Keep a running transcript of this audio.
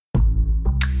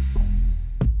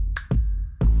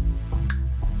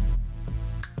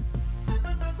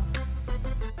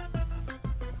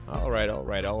All right.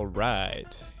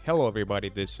 Hello, everybody.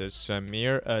 This is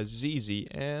Samir Azizi,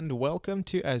 and welcome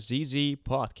to Azizi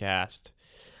Podcast.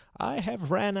 I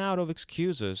have ran out of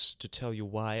excuses to tell you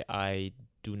why I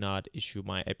do not issue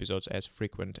my episodes as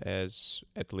frequent as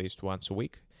at least once a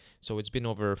week. So it's been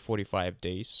over 45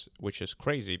 days, which is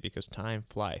crazy because time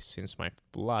flies since my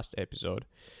last episode.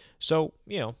 So,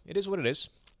 it is what it is.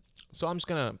 So I'm just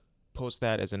gonna post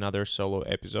that as another solo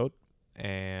episode,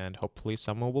 and hopefully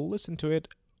someone will listen to it,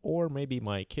 or maybe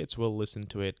my kids will listen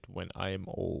to it when I am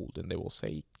old and they will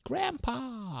say,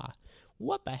 "Grandpa,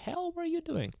 what the hell were you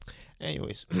doing?"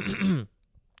 Anyways,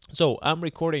 so I'm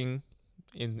recording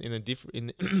in a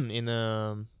different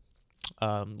in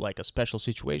like a special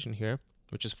situation here,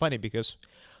 which is funny because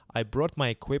I brought my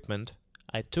equipment.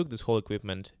 I took this whole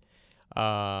equipment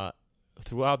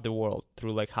throughout the world,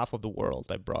 through like half of the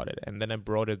world. I brought it, and then I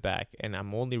brought it back, and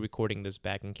I'm only recording this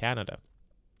back in Canada.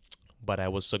 But I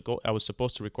was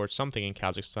supposed to record something in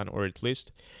Kazakhstan, or at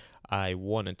least I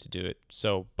wanted to do it.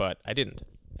 But I didn't.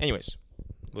 Anyways,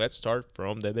 let's start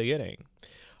from the beginning.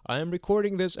 I am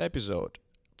recording this episode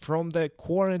from the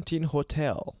Quarantine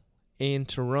Hotel in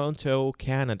Toronto,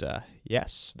 Canada.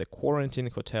 Yes, the Quarantine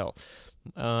Hotel.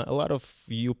 A lot of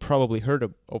you probably heard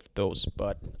of those,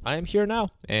 but I am here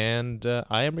now, and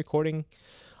I am recording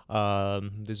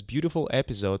this beautiful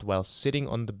episode while sitting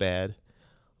on the bed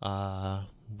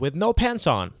with no pants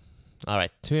on. All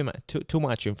right, too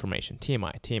much information.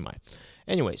 TMI.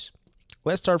 Anyways,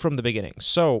 let's start from the beginning.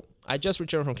 So I just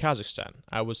returned from Kazakhstan.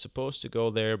 I was supposed to go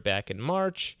there back in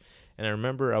March, and I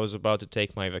remember I was about to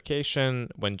take my vacation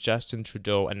when Justin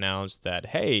Trudeau announced that,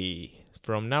 hey,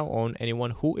 from now on,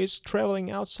 anyone who is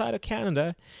traveling outside of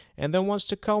Canada and then wants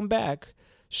to come back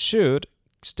should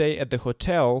stay at the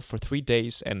hotel for 3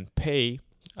 days and pay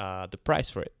the price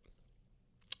for it.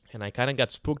 And I kind of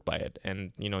got spooked by it.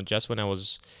 And, just when I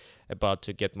was about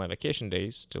to get my vacation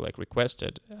days to request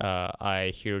it,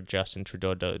 I hear Justin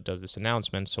Trudeau does this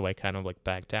announcement. So I kind of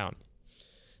backed down.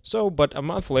 But a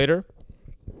month later,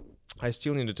 I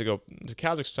still needed to go to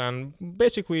Kazakhstan,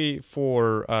 basically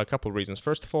for a couple of reasons.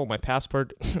 First of all, my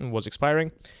passport was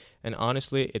expiring. And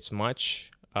honestly, it's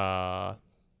much less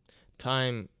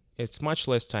time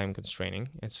constraining.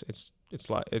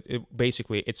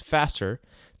 Basically it's faster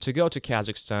to go to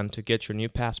Kazakhstan to get your new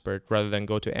passport rather than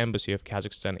go to Embassy of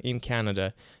Kazakhstan in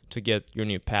Canada to get your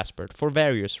new passport for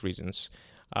various reasons.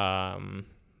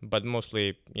 But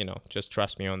mostly, just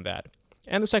trust me on that.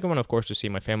 And the second one, of course, to see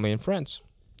my family and friends.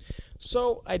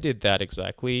 So I did that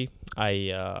exactly.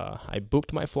 I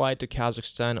booked my flight to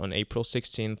Kazakhstan on April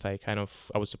 16th.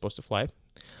 I was supposed to fly.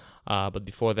 But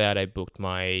before that, I booked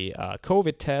my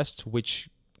COVID test, which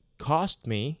cost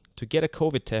me to get a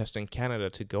COVID test in Canada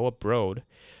to go abroad.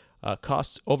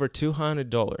 Costs over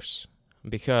 $200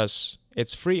 because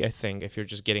it's free, I think, if you're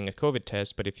just getting a COVID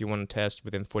test. But if you want to test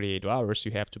within 48 hours,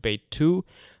 you have to pay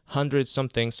 200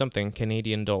 something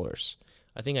Canadian dollars.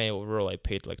 I think I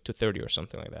paid like $230 or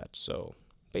something like that. So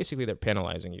basically, they're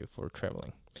penalizing you for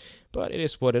traveling. But it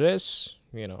is what it is.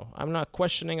 I'm not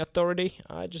questioning authority.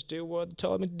 I just do what they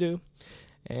tell me to do.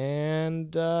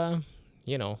 And,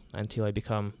 until I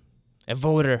become a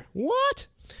voter. What?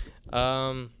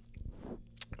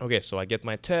 Okay, so I get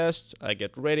my test. I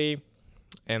get ready.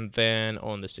 And then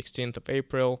on the 16th of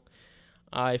April,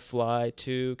 I fly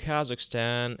to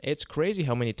Kazakhstan. It's crazy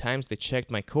how many times they checked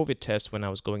my COVID test when I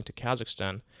was going to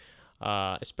Kazakhstan,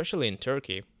 especially in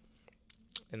Turkey.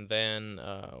 And then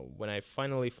when I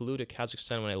finally flew to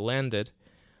Kazakhstan, when I landed,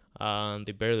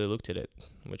 they barely looked at it,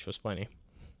 which was funny.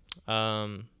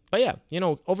 But yeah,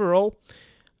 overall,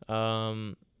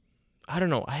 I don't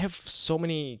know. I have so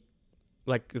many,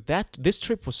 this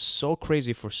trip was so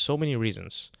crazy for so many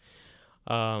reasons.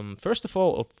 First of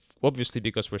all, obviously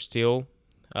because we're still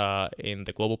in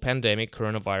the global pandemic,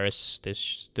 coronavirus,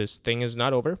 this thing is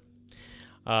not over.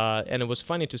 And it was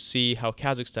funny to see how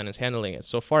Kazakhstan is handling it.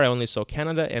 So far, I only saw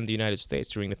Canada and the United States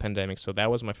during the pandemic, so that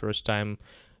was my first time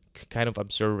kind of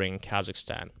observing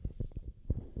Kazakhstan.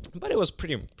 But it was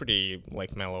pretty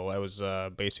mellow. I was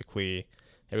basically,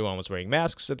 everyone was wearing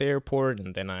masks at the airport,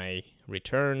 and then I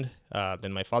returned.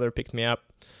 Then my father picked me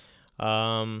up,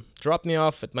 dropped me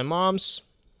off at my mom's.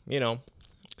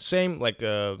 Same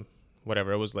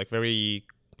whatever. It was very.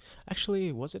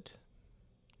 Actually, was it?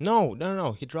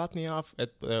 No. He dropped me off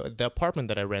at the apartment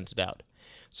that I rented out.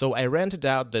 So I rented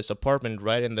out this apartment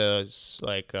right in the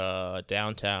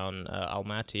downtown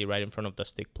Almaty, right in front of the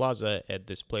Dastik Plaza, at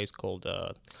this place called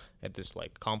at this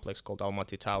complex called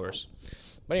Almaty Towers.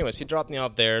 But anyways, he dropped me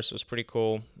off there, so it was pretty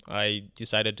cool. I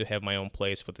decided to have my own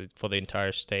place for the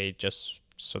entire stay, just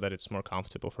so that it's more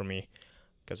comfortable for me.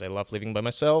 because I love living by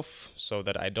myself so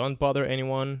that I don't bother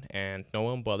anyone and no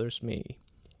one bothers me.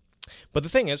 But the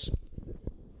thing is,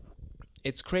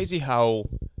 it's crazy how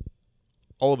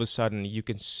all of a sudden you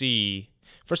can see,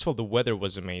 first of all, the weather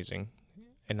was amazing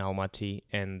in Almaty,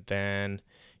 and then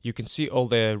you can see all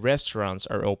the restaurants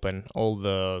are open, all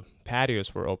the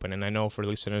patios were open. And I know for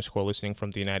listeners who are listening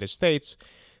from the United States,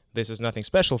 this is nothing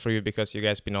special for you because you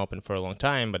guys been open for a long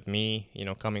time. But me,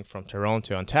 coming from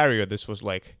Toronto, Ontario, this was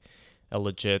like a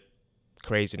legit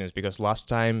craziness, because last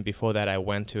time before that I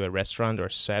went to a restaurant or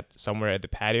sat somewhere at the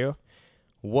patio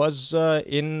was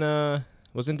in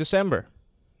December.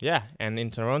 Yeah, and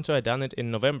in Toronto I done it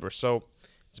in November. So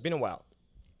it's been a while.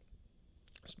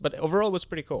 But overall it was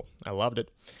pretty cool. I loved it.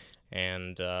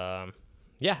 And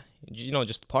yeah,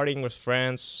 just partying with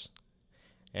friends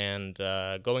and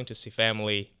going to see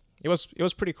family. It was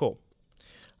pretty cool.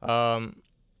 It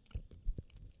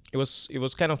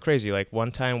was kind of crazy. Like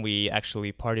one time we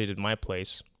actually partied at my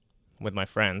place with my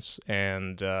friends,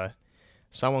 and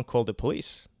someone called the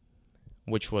police,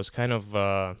 which was kind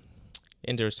of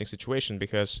interesting situation,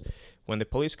 because when the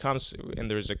police comes and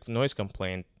there's a noise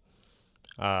complaint,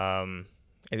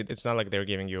 it's not like they're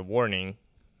giving you a warning.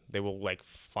 They will like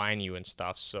fine you and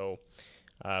stuff. So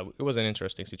it was an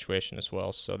interesting situation as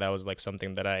well. So that was like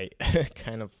something that I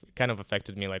kind of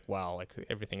affected me. Like, wow, like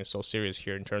everything is so serious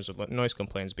here in terms of noise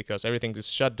complaints, because everything is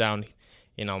shut down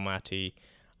in Almaty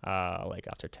like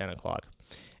after 10 o'clock.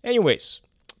 Anyways,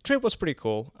 trip was pretty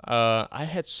cool. I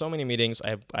had so many meetings.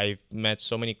 I've met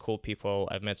so many cool people.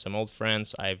 I've met some old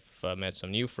friends. I've met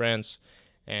some new friends.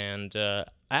 And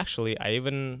actually, I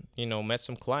even, met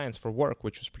some clients for work,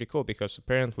 which was pretty cool, because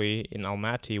apparently in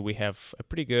Almaty, we have a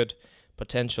pretty good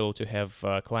potential to have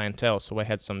clientele. So I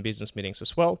had some business meetings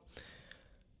as well.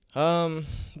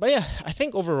 But yeah, I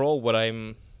think overall what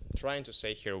I'm trying to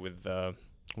say here with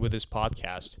this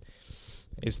podcast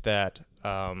is that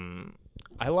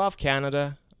I love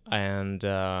Canada, and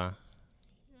I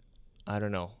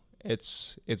don't know.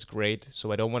 It's great,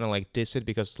 so I don't want to like diss it,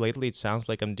 because lately it sounds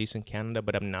like I'm dissing Canada,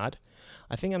 but I'm not.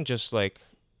 I think I'm just like,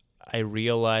 I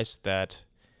realized that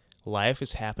life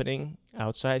is happening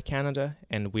outside Canada,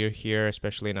 and we're here,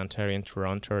 especially in Ontario and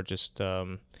Toronto, just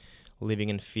living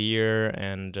in fear,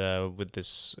 and with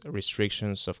this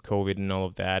restrictions of COVID and all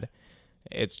of that,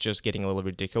 it's just getting a little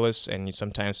ridiculous. And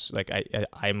sometimes, like,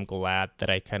 I'm glad that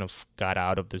I kind of got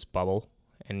out of this bubble,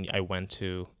 and I went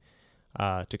to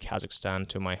Kazakhstan,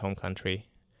 to my home country.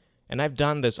 And I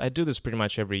do this pretty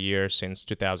much every year since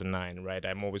 2009, right?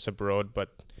 I'm always abroad, but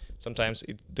sometimes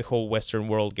the whole Western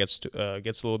world gets a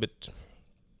little bit,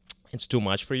 it's too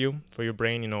much for your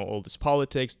brain, all this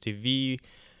politics, TV,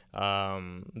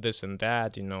 this and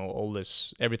that, all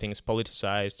this, everything is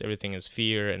politicized, everything is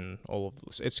fear, and all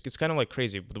of this. It's kind of like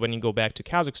crazy. But when you go back to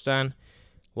Kazakhstan,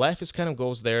 life is kind of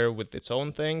goes there with its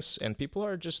own things, and people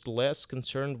are just less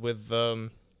concerned with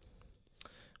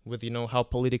how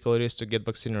political it is to get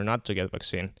vaccine or not to get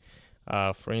vaccine.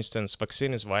 For instance,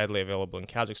 vaccine is widely available in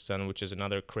Kazakhstan, which is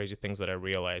another crazy thing that I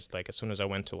realized. Like, as soon as I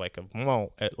went to like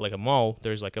a mall,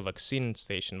 there's like a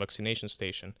vaccination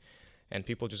station, and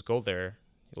people just go there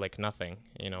like nothing.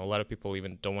 A lot of people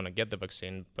even don't want to get the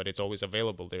vaccine, but it's always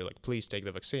available. They're like, please take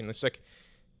the vaccine. It's like,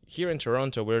 here in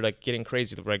Toronto, we're like getting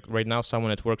crazy. Like right now,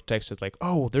 someone at work texted like,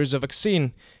 oh, there's a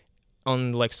vaccine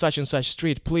on like such and such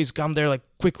street, please come there like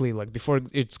quickly, like before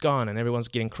it's gone. And everyone's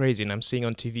getting crazy, and I'm seeing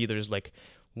on TV there's like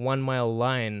 1 mile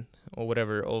line or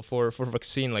whatever, or for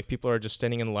vaccine. Like, people are just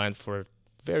standing in line for a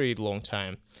very long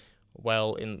time,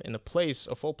 while in a place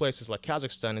of all places like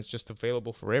Kazakhstan, it's just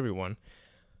available for everyone,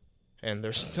 and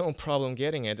there's no problem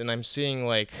getting it. And I'm seeing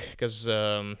like, because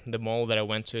the mall that I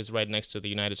went to is right next to the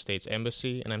United States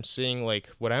Embassy, and I'm seeing like,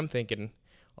 what I'm thinking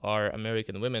are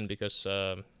American women, because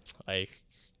I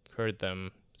heard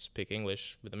them speak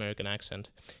English with American accent.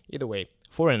 Either way,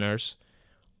 foreigners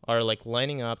are like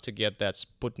lining up to get that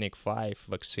Sputnik 5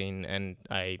 vaccine, and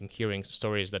I'm hearing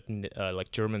stories that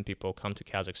like German people come to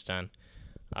Kazakhstan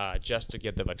just to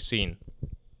get the vaccine.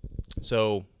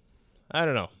 So I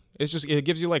don't know. It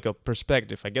gives you like a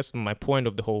perspective. I guess my point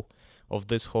of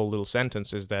this whole little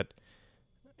sentence is that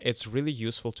it's really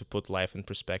useful to put life in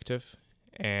perspective,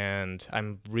 and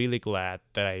I'm really glad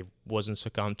that I wasn't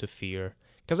succumbed to fear.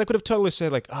 Because I could have totally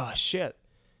said like, oh shit,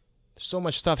 there's so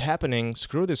much stuff happening,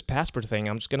 screw this passport thing,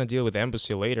 I'm just going to deal with the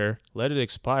embassy later, let it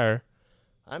expire.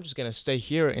 I'm just going to stay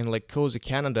here in like cozy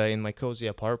Canada in my cozy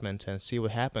apartment and see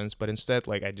what happens. But instead,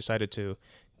 like, I decided to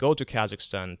go to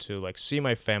Kazakhstan to like see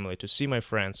my family, to see my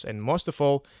friends. And most of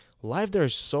all, life there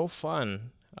is so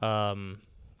fun.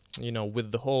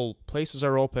 With the whole places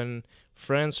are open,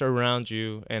 friends are around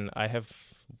you, and I have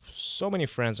so many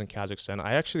friends in Kazakhstan.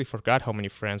 I actually forgot how many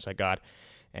friends I got,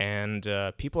 and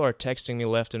people are texting me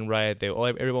left and right.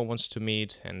 Everyone wants to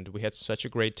meet, and we had such a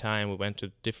great time. We went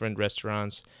to different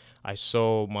restaurants. I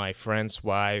saw my friend's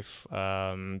wife.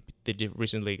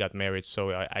 Recently got married,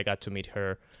 so I got to meet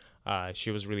her.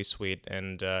 She was really sweet,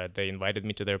 and they invited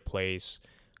me to their place.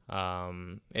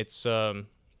 It's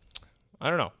I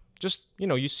don't know, just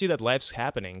you see that life's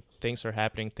happening, things are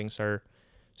happening, things are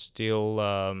still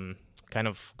kind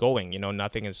of going.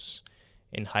 Nothing is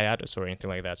in hiatus or anything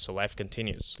like that. So life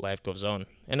continues, life goes on.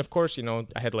 And of course,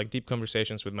 I had like deep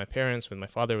conversations with my parents, with my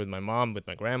father, with my mom, with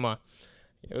my grandma.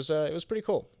 It was pretty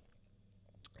cool.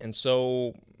 And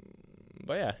so,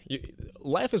 but yeah,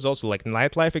 life is also like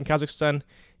nightlife in Kazakhstan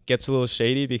gets a little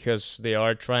shady because they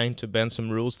are trying to bend some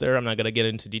rules there. I'm not gonna get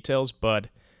into details, but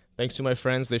thanks to my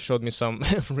friends, they showed me some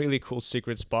really cool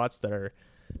secret spots that are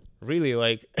really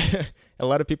like a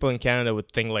lot of people in Canada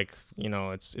would think like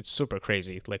it's super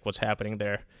crazy like what's happening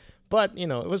there, but it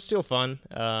was still fun.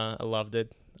 I loved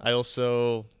it. I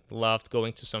also loved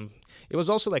going to some. It was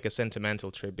also like a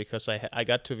sentimental trip because I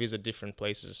got to visit different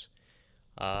places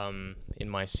in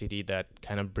my city that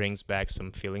kind of brings back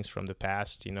some feelings from the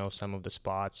past. Some of the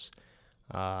spots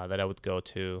that I would go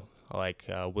to, like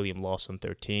William Lawson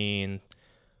 13,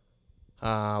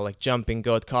 like Jumping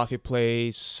Goat Coffee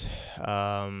Place,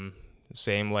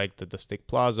 same like the Stick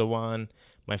Plaza one.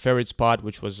 My favorite spot,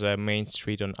 which was Main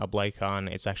Street on Ablai Khan,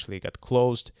 it's actually got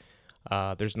closed.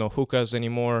 There's no hookahs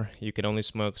anymore. You can only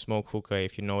smoke hookah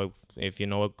if you know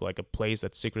like a place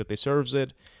that secretly serves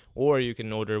it, or you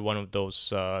can order one of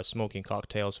those smoking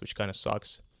cocktails, which kind of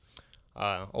sucks.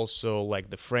 Also, like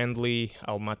the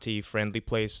Almaty Friendly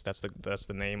Place. That's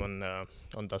the name on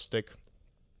Dustik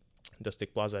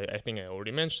Plaza. I think I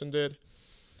already mentioned it.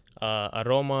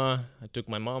 Aroma. I took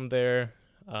my mom there.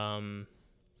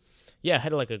 Yeah, I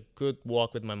had like a good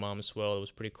walk with my mom as well. It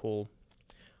was pretty cool.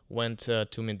 Went to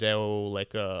Mindeo,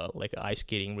 like a ice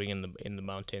skating ring in the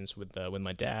mountains with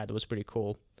my dad. It was pretty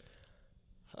cool.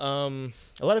 A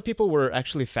lot of people were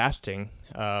actually fasting.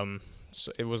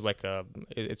 So it was like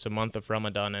it's a month of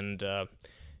Ramadan, and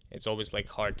it's always like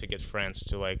hard to get friends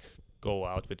to like go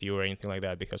out with you or anything like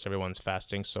that because everyone's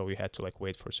fasting. So we had to like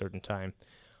wait for a certain time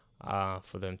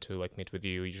for them to like meet with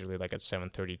you, usually like at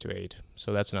 7:30 to 8.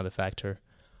 So that's another factor.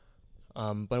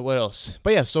 But what else?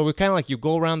 But yeah, so we kind of like you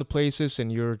go around the places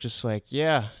and you're just like,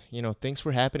 yeah, things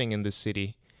were happening in this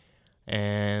city,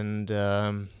 and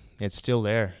it's still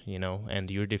there, and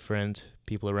you're different.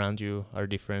 People around you are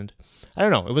different. I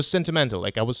don't know. It was sentimental.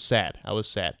 Like I was sad.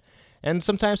 And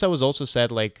sometimes I was also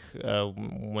sad, like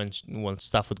when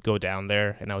stuff would go down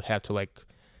there, and I would have to like,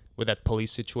 with that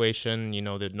police situation,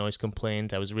 the noise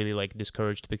complaint. I was really like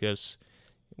discouraged because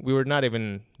we were not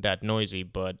even that noisy,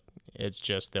 but it's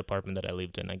just the apartment that I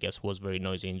lived in, I guess, was very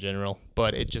noisy in general.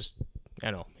 But I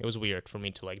don't know, it was weird for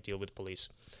me to like deal with police.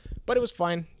 But it was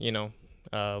fine,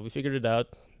 we figured it out.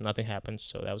 Nothing happened,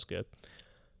 so that was good.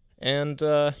 And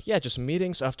yeah, just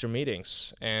meetings after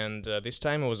meetings. And this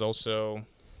time it was also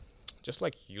just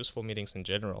like useful meetings in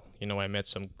general. I met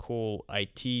some cool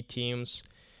IT teams,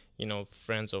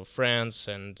 friends of friends,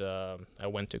 and I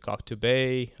went to Koktu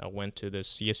Bay. I went to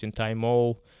this Yesintai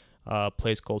Mall,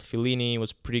 place called Fellini. It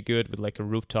was pretty good with like a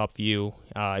rooftop view.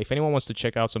 If anyone wants to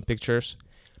check out some pictures,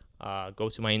 go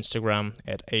to my Instagram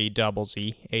at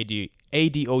ADOUBLEZI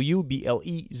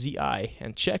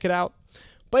and check it out.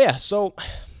 But yeah, so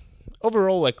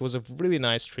overall, like, it was a really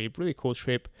nice trip, really cool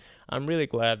trip. I'm really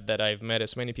glad that I've met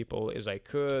as many people as I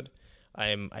could. I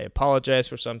apologize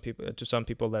to some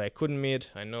people that I couldn't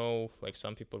meet. I know like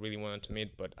some people really wanted to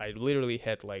meet, but I literally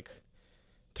had like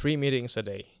 3 meetings a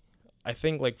day. I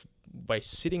think like by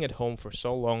sitting at home for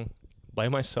so long by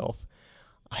myself,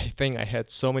 I think I had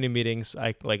so many meetings.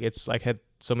 I had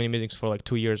so many meetings for like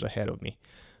 2 years ahead of me.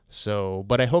 So,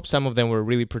 but I hope some of them were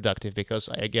really productive because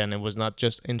again, it was not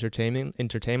just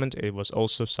entertainment. It was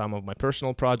also some of my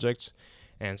personal projects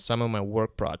and some of my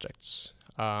work projects.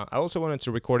 I also wanted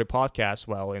to record a podcast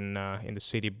while in the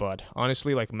city, but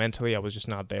honestly, like mentally, I was just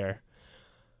not there.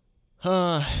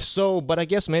 But I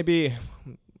guess maybe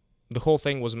the whole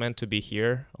thing was meant to be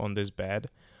here on this bed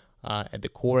at the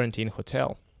quarantine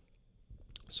hotel.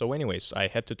 So anyways, I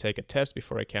had to take a test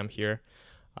before I came here.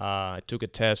 I took a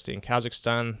test in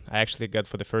Kazakhstan. I actually got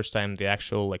for the first time the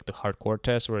actual like the hardcore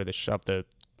test where they shove the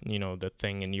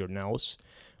thing in your nose.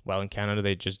 While in Canada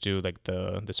they just do like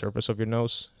the surface of your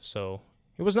nose. So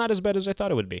it was not as bad as I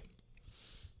thought it would be.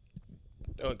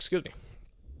 Oh, excuse me.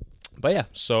 But yeah,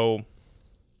 so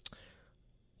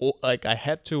like I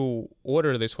had to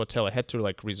order this hotel. I had to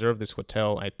like reserve this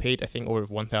hotel. I paid I think over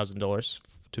 $1,000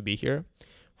 to be here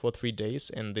for 3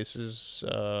 days, and this is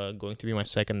going to be my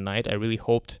second night. I really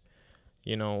hoped,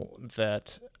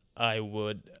 that I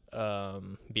would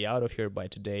be out of here by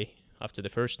today after the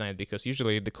first night, because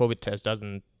usually the COVID test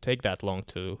doesn't take that long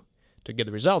to get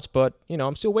the results, but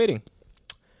I'm still waiting.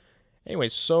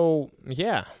 Anyways, so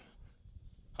yeah.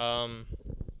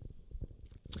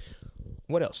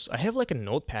 What else? I have like a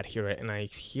notepad here, and I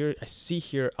see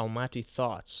here Almaty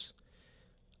thoughts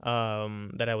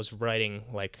that I was writing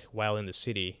like while in the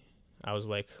city. I was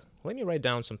like, let me write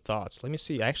down some thoughts. Let me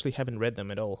see. I actually haven't read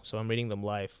them at all, so I'm reading them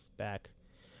live back.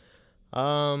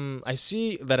 I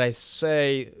see that I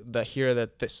say that here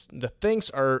that the things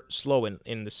are slow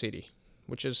in the city,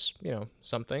 which is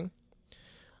something.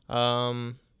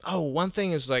 One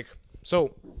thing is like,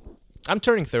 so I'm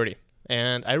turning 30,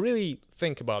 and I really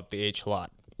think about the age a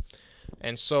lot,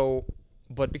 and so,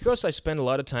 but because I spend a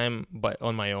lot of time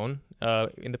on my own for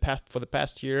the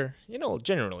past year,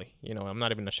 generally, I'm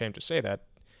not even ashamed to say that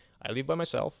I live by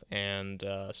myself, and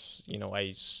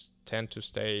I tend to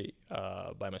stay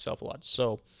by myself a lot.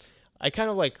 So I kind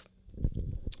of like,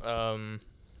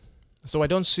 so I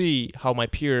don't see how my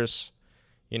peers,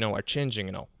 are changing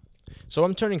and all. So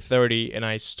I'm turning 30, and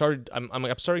I'm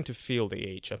starting to feel the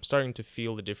age. I'm starting to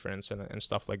feel the difference and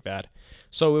stuff like that.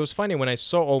 So it was funny when I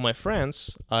saw all my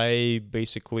friends. I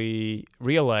basically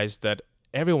realized that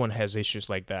everyone has issues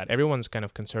like that. Everyone's kind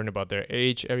of concerned about their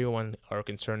age. Everyone are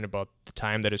concerned about the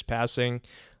time that is passing,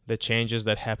 the changes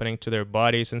that are happening to their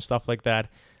bodies and stuff like that.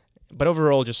 But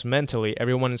overall, just mentally,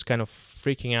 everyone is kind of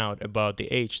freaking out about the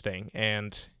age thing.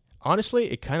 And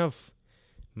honestly, it kind of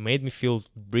made me feel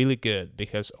really good,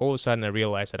 because all of a sudden I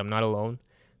realized that I'm not alone,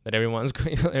 that everyone's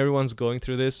going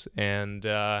through this. And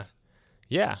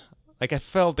yeah, like I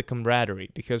felt the camaraderie,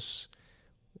 because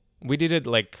we did it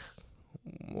like,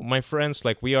 my friends,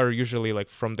 like we are usually like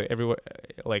from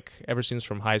ever since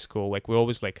from high school, like we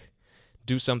always like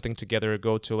do something together,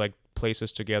 go to like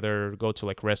places together, go to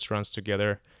like restaurants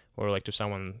together, or like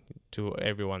to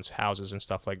everyone's houses and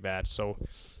stuff like that. So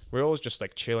we're always just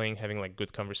like chilling, having like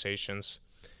good conversations.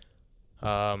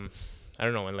 I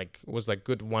don't know, and like it was like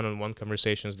good one-on-one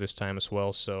conversations this time as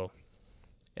well. So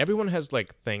everyone has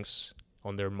like things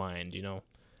on their mind,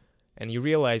 and you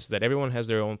realize that everyone has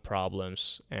their own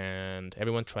problems, and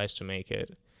everyone tries to make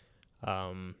it.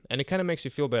 And it kind of makes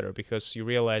you feel better, because you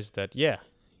realize that, yeah,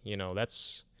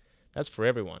 that's for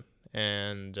everyone.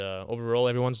 And overall,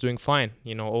 everyone's doing fine.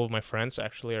 All of my friends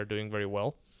actually are doing very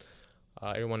well.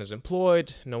 Everyone is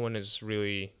employed. No one is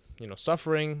really,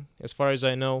 suffering, as far as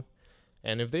I know.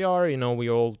 And if they are,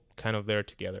 we're all kind of there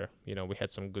together. We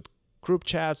had some good group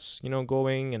chats,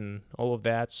 going and all of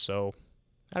that. So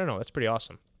I don't know. That's pretty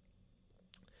awesome.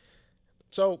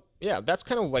 So yeah, that's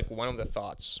kind of like one of the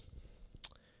thoughts.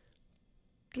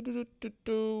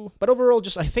 But overall,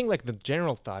 just I think like the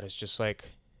general thought is just like,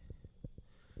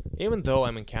 even though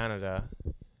I'm in Canada,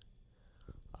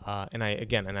 and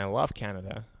I love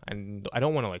Canada, and I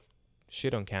don't want to like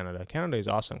shit on Canada. Canada is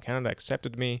awesome. Canada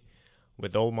accepted me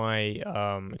with all my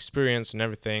experience and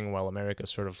everything, while America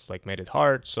sort of like made it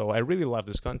hard. So I really love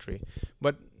this country,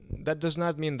 but that does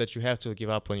not mean that you have to give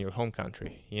up on your home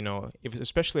country.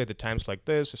 Especially at the times like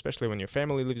this, especially when your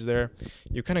family lives there,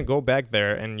 you kind of go back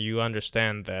there and you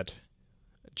understand that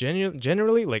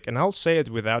generally, like, and I'll say it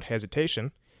without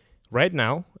hesitation, right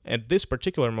now, at this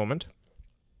particular moment,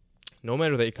 no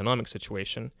matter the economic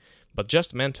situation, but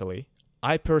just mentally,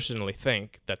 I personally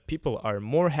think that people are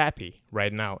more happy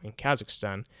right now in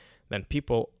Kazakhstan than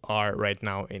people are right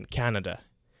now in Canada.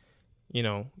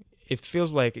 It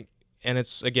feels like, and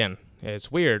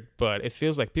it's weird, but it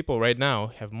feels like people right now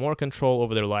have more control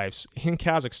over their lives in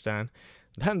Kazakhstan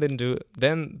than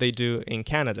they do in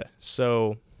Canada.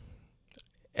 So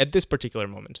at this particular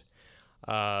moment,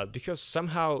 because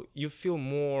somehow you feel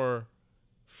more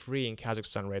free in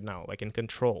Kazakhstan right now, like in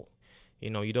control.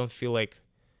 You don't feel like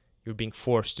you're being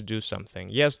forced to do something.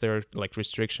 Yes, there are like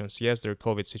restrictions. Yes, there are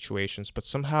COVID situations, but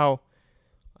somehow,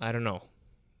 I don't know.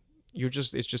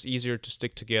 It's just easier to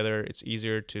stick together. It's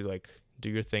easier to like do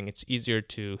your thing. It's easier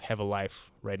to have a life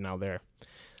right now there.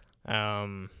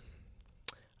 I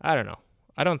don't know.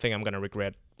 I don't think I'm gonna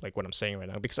regret like what I'm saying right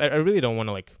now, because I really don't want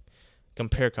to like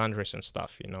compare countries and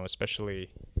stuff, especially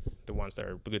the ones that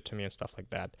are good to me and stuff like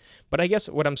that. But I guess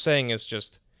what I'm saying is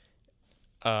just,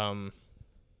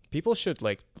 people should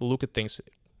like look at things,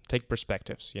 take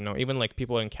perspectives, even like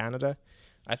people in Canada.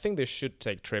 I think they should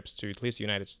take trips to at least the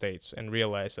United States and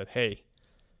realize that, hey,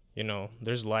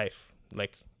 there's life.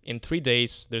 Like in 3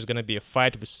 days, there's going to be a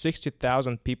fight with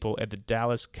 60,000 people at the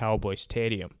Dallas Cowboy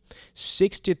Stadium.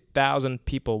 60,000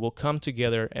 people will come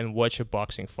together and watch a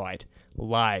boxing fight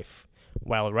live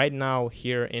While right now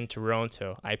here in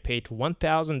Toronto, I paid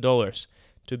 $1,000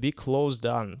 to be closed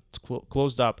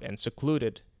up and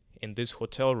secluded in this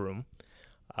hotel room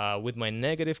with my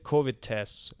negative COVID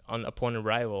tests upon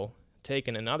arrival,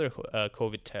 taking another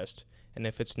COVID test, and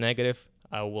if it's negative,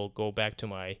 I will go back to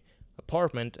my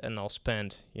apartment and I'll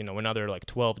spend another like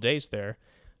 12 days there,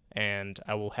 and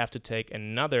I will have to take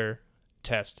another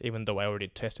test, even though I already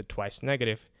tested twice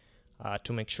negative,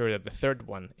 to make sure that the third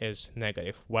one is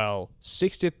negative. Well,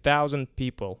 60,000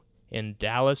 people in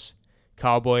Dallas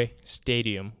Cowboy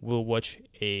Stadium will watch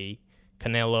a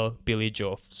Canelo Billy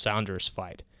Joe Saunders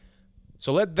fight.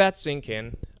 So let that sink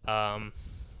in. I'm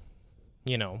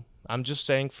just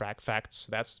saying facts.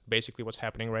 That's basically what's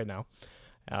happening right now.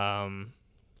 I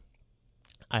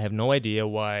have no idea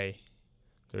why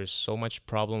there's so much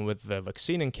problem with the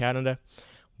vaccine in Canada,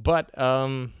 but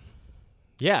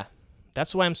yeah,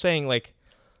 that's why I'm saying, like,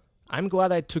 I'm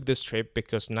glad I took this trip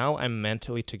because now I'm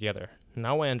mentally together.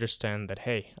 Now I understand that,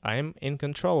 hey, I am in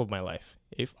control of my life.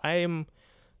 If I am,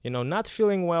 not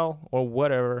feeling well or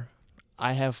whatever,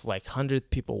 I have like 100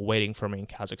 people waiting for me in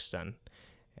Kazakhstan.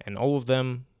 And all of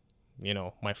them,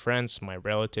 my friends, my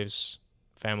relatives,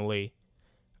 family,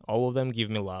 all of them give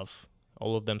me love.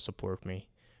 All of them support me.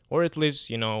 Or at least,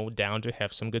 down to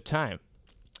have some good time.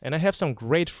 And I have some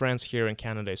great friends here in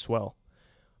Canada as well.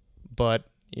 But,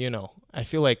 I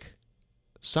feel like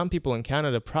some people in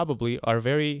Canada probably are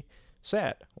very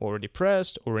sad or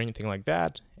depressed or anything like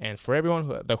that. And for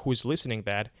everyone who's listening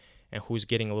that and who's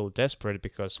getting a little desperate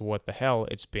because what the hell,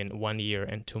 it's been 1 year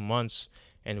and 2 months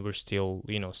and we're still,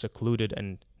 secluded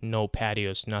and no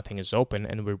patios, nothing is open,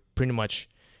 and we're pretty much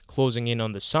closing in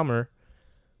on the summer.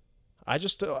 I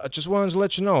just wanted to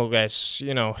let you know, guys,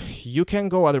 you can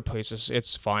go other places.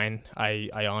 It's fine. I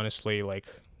honestly,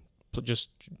 just,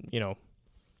 I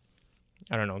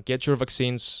don't know, get your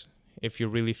vaccines if you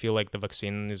really feel like the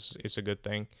vaccine is a good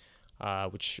thing,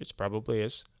 which it probably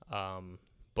is.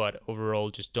 But overall,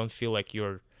 just don't feel like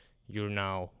you're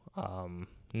now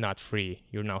not free.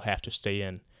 You now have to stay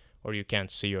in, or you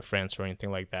can't see your friends or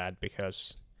anything like that,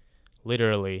 because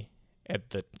literally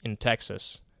in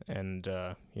Texas and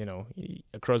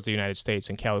across the United States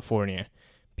and California,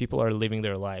 people are living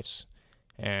their lives.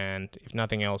 And if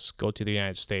nothing else, go to the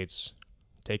United States,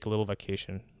 take a little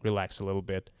vacation, relax a little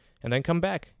bit, and then come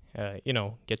back.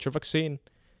 Get your vaccine.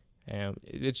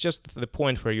 It's just the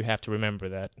point where you have to remember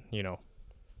that,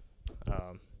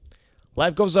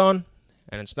 life goes on,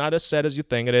 and it's not as sad as you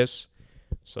think it is.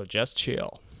 So just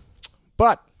chill.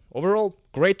 But overall,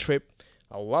 great trip.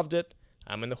 I loved it.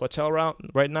 I'm in the hotel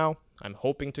right now. I'm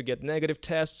hoping to get negative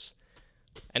tests.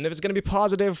 And if it's going to be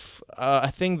positive,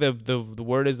 I think the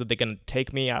word is that they're going to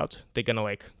take me out. They're going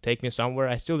to, take me somewhere.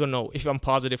 I still don't know if I'm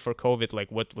positive for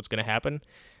COVID, what's going to happen.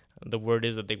 The word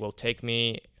is that they will take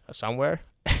me somewhere.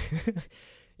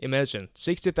 Imagine,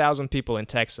 60,000 people in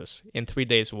Texas. In 3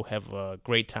 days, will have a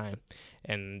great time.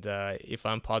 And if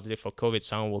I'm positive for COVID,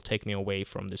 someone will take me away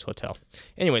from this hotel.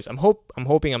 Anyways, I'm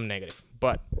hoping I'm negative.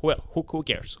 But, well, who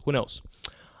cares? Who knows?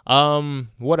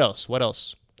 What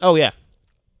else? Oh, yeah.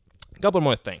 A couple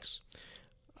more things.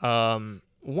 I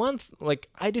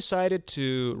decided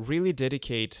to really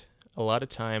dedicate a lot of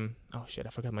time. Oh, shit, I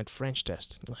forgot my French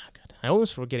test. Oh, God. I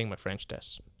always forgetting my French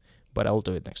test. But I'll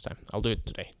do it next time. I'll do it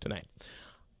tonight.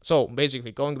 So,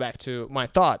 basically, going back to my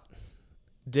thought,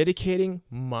 dedicating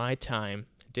my time,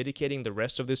 dedicating the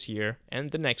rest of this year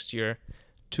and the next year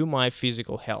to my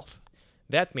physical health.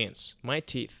 That means my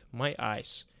teeth, my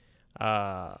eyes,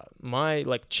 my,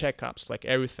 checkups,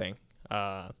 everything.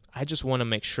 I just want to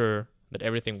make sure that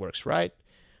everything works right.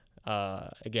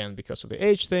 Again, because of the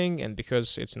age thing and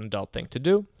because it's an adult thing to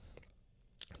do.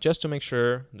 Just to make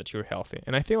sure that you're healthy.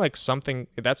 And I feel like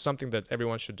that's something that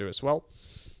everyone should do as well.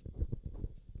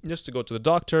 Just to go to the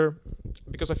doctor.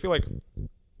 Because I feel like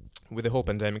with the whole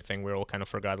pandemic thing, we all kind of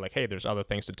forgot, hey, there's other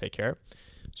things to take care of.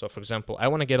 So, for example, I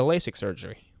want to get a LASIK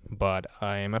surgery. But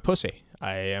I am a pussy.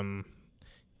 I am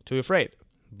too afraid.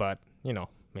 But,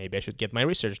 maybe I should get my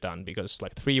research done. Because,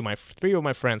 three of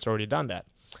my friends already done that.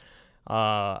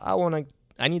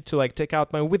 I need to, take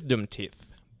out my wisdom teeth.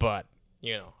 But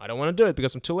I don't want to do it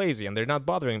because I'm too lazy and they're not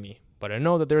bothering me. But I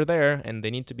know that they're there and they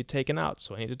need to be taken out,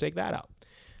 so I need to take that out.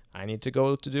 I need to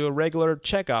go to do a regular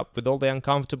checkup with all the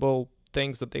uncomfortable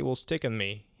things that they will stick in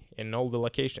me in all the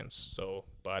locations. So,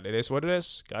 but it is what it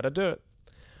is. Gotta do it.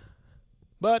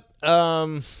 But,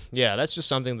 yeah, that's just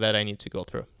something that I need to go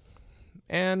through.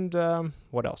 And,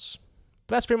 what else?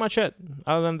 That's pretty much it.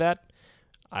 Other than that,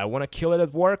 I want to kill it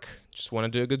at work. Just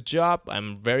want to do a good job.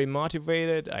 I'm very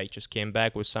motivated. I just came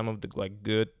back with some of the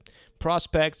good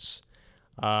prospects.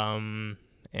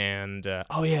 And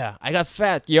oh yeah, I got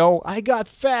fat, yo. I got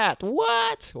fat.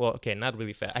 What? Well, okay, not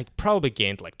really fat. I probably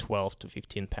gained like 12 to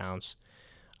 15 pounds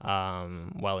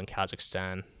while in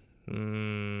Kazakhstan.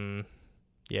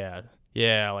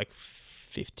 Yeah, like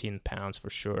 15 pounds for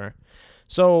sure.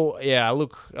 So yeah, I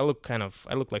look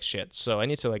like shit. So I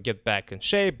need to like get back in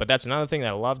shape. But that's another thing.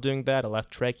 I love doing that. I love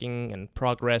trekking and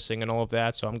progressing and all of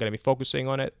that. So I'm gonna be focusing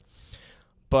on it.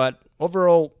 But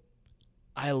overall,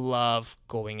 I love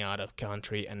going out of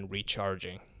country and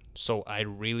recharging. So I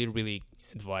really, really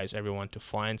advise everyone to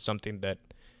find something that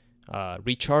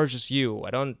recharges you. I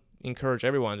don't encourage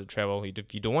everyone to travel.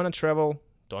 If you don't want to travel,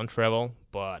 don't travel.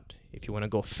 But if you want to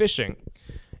go fishing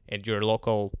at your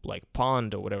local like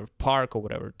pond or whatever, park or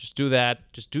whatever, just do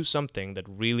that. Just do something that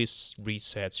really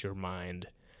resets your mind.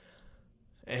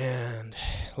 And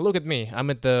look at me. I'm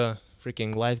at the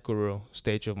freaking life guru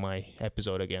stage of my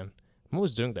episode again. I'm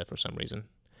always doing that for some reason.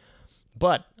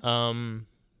 But,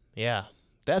 yeah,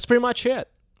 that's pretty much it.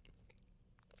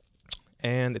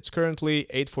 And it's currently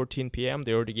 8:14 p.m.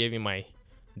 They already gave me my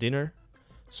dinner.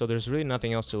 So there's really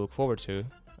nothing else to look forward to.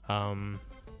 And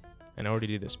I already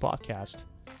did this podcast.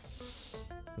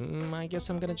 I guess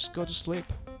I'm gonna just go to sleep.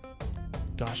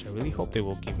 Gosh, I really hope they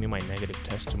will give me my negative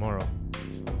test tomorrow.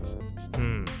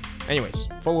 Anyways,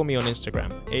 follow me on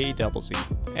Instagram, AZZ,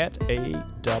 at AZZI,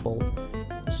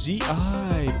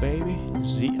 baby.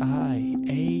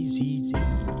 ZIAZZ.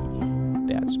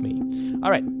 That's me. All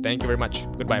right. Thank you very much.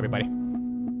 Goodbye, everybody.